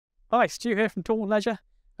Hi, Stu here from Taunton Leisure,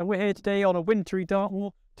 and we're here today on a wintry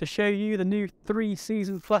Dartmoor to show you the new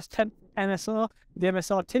 3-season plus tent MSR, the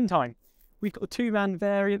MSR Tindheim. We've got the 2-man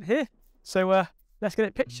variant here, so let's get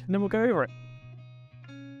it pitched and then we'll go over it.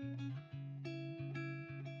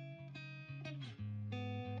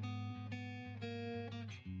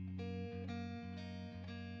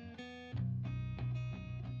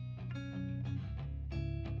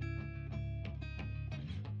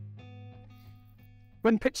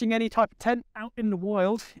 When pitching any type of tent out in the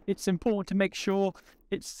wild, it's important to make sure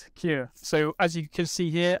it's secure. So as you can see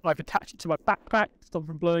here, I've attached it to my backpack to stop it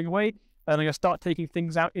from blowing away, and I'm going to start taking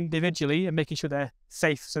things out individually and making sure they're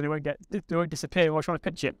safe so they won't disappear while I'm trying to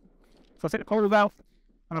pitch it. So I'll take the poles out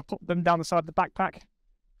and I'll pop them down the side of the backpack.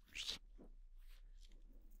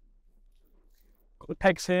 Got the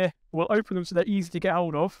pegs here. We'll open them so they're easy to get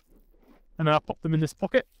hold of, and then I'll pop them in this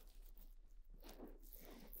pocket.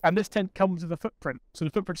 And this tent comes with a footprint, so the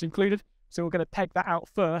footprint's included. So we're going to peg that out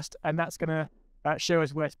first, and that's going to show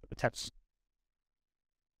us where to put the tents.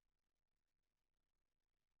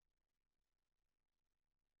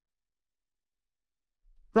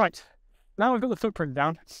 Right, now we've got the footprint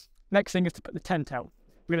down. Next thing is to put the tent out.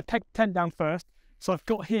 We're going to peg the tent down first. So I've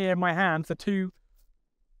got here in my hand the 2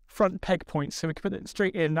 front peg points, so we can put it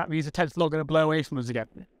straight in. That means the tent's not going to blow away from us again.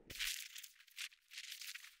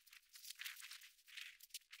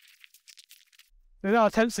 So now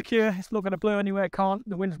our tent's secure, it's not going to blow anywhere it can't.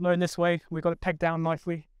 The wind's blowing this way, we've got it pegged down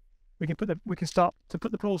nicely. We can start to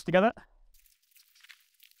put the poles together.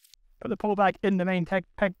 Put the pole bag in the main tent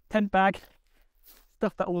bag,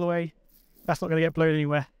 stuff that all the way. That's not going to get blown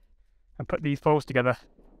anywhere. And put these poles together.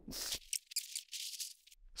 So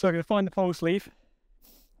I'm going to find the pole sleeve.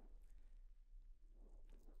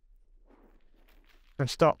 And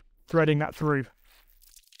start threading that through.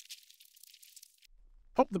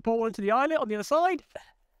 Pop the pole into the eyelet on the other side.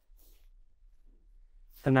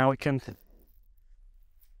 And now we can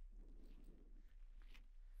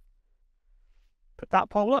put that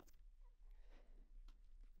pole up.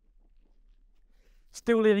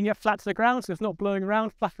 Still leaving it flat to the ground so it's not blowing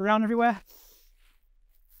around, flapping around everywhere.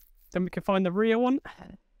 Then we can find the rear one.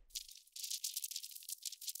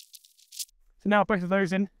 So now both of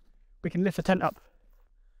those in, we can lift the tent up.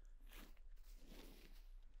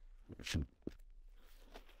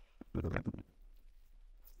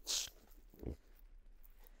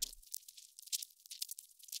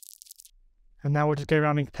 And now we'll just go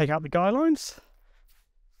around and take out the guy lines.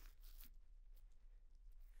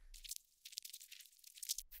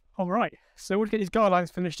 Alright, so we'll get these guy lines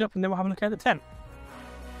finished up and then we'll have a look at the tent.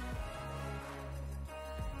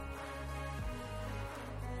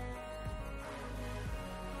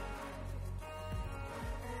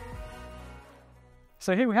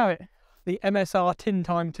 So here we have it, the MSR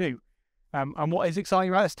Tindheim 2. And what is exciting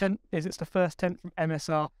about this tent is it's the first tent from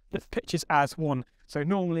MSR that pitches as one. So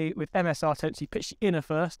normally with MSR tents you pitch the inner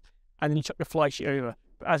first and then you chuck the fly sheet over.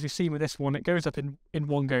 But as we've seen with this one, it goes up in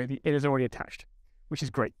one go, the inner's already attached, which is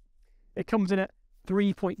great. It comes in at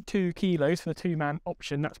 3.2 kilos for the 2-man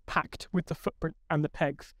option, that's packed with the footprint and the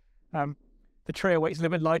pegs. The trail weight's a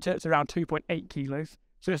little bit lighter, it's around 2.8 kilos.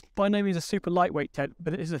 So it's by no means a super lightweight tent,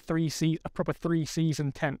 but it is a proper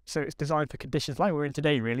 3-season tent. So it's designed for conditions like we're in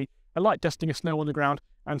today, really. A light dusting of snow on the ground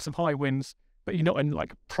and some high winds, but you're not in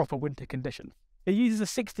like proper winter conditions. It uses a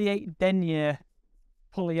 68 denier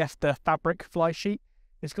polyester fabric fly sheet.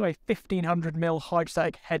 It's got a 1500mm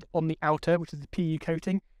hydrostatic head on the outer, which is the PU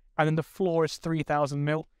coating, and then the floor is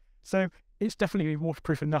 3000mm. So it's definitely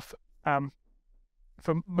waterproof enough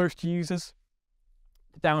for most users.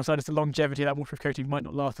 The downside is the longevity of that waterproof coating might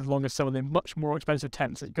not last as long as some of the much more expensive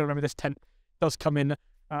tents. You've got to remember this tent does come in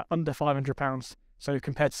under £500. So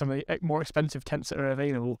compared to some of the more expensive tents that are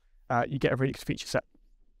available, you get a really good feature set.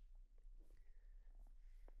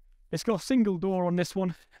 It's got a single door on this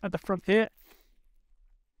one at the front here,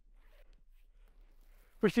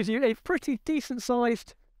 which gives you a pretty decent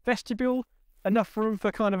sized vestibule, enough room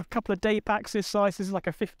for kind of a couple of day packs this size. This is like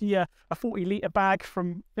a 40 litre bag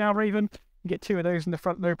from Raven. You get 2 of those in the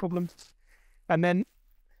front, no problem. And then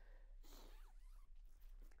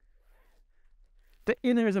the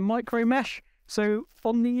inner is a micro mesh. So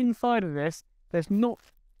on the inside of this, it's not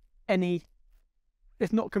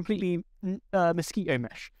completely mosquito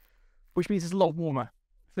mesh, which means it's a lot warmer.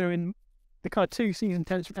 So in the kind of 2-season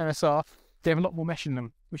tents from MSR, they have a lot more mesh in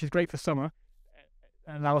them, which is great for summer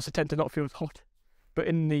and allows the tent to not feel as hot. But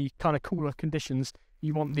in the kind of cooler conditions,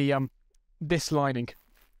 you want the this lining.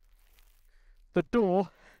 The door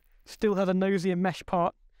still has a nosy and mesh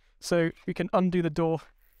part, so you can undo the door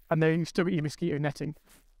and then you still get your mosquito netting.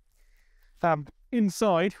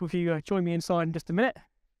 Inside, if you join me inside in just a minute,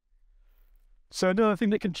 So another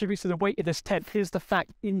thing that contributes to the weight of this tent is the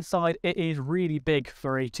fact inside it is really big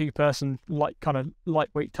for a two-person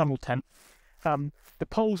lightweight tunnel tent. The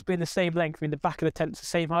poles being the same length, I mean the back of the tent's the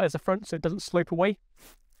same height as the front, so it doesn't slope away.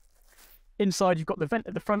 Inside you've got the vent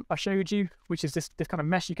at the front I showed you, which is this kind of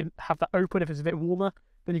mesh. You can have that open if it's a bit warmer.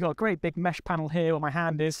 Then you've got a great big mesh panel here where my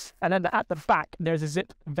hand is, and then at the back there's a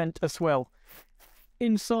zip vent as well.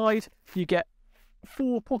 Inside you get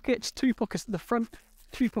 4 pockets, 2 pockets at the front,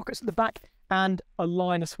 2 pockets at the back, and a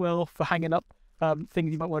line as well for hanging up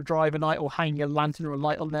things you might want to dry overnight, or hanging a lantern or a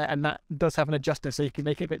light on there, and that does have an adjuster so you can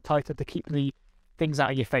make it a bit tighter to keep the things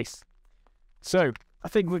out of your face. So I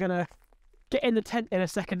think we're going to get in the tent in a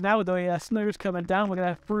second now. The snow's coming down. We're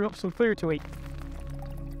going to brew up some food to eat.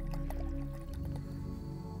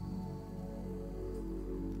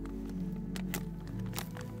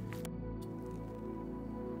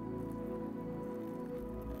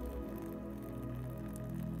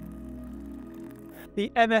 The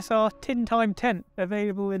MSR Tindheim tent,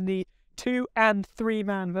 available in the 2- and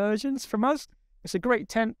 3-man versions from us. It's a great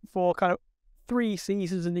tent for kind of 3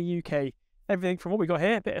 seasons in the UK. Everything from what we got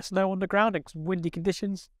here, a bit of snow on the ground and some windy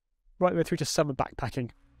conditions, right the way through to summer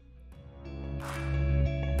backpacking.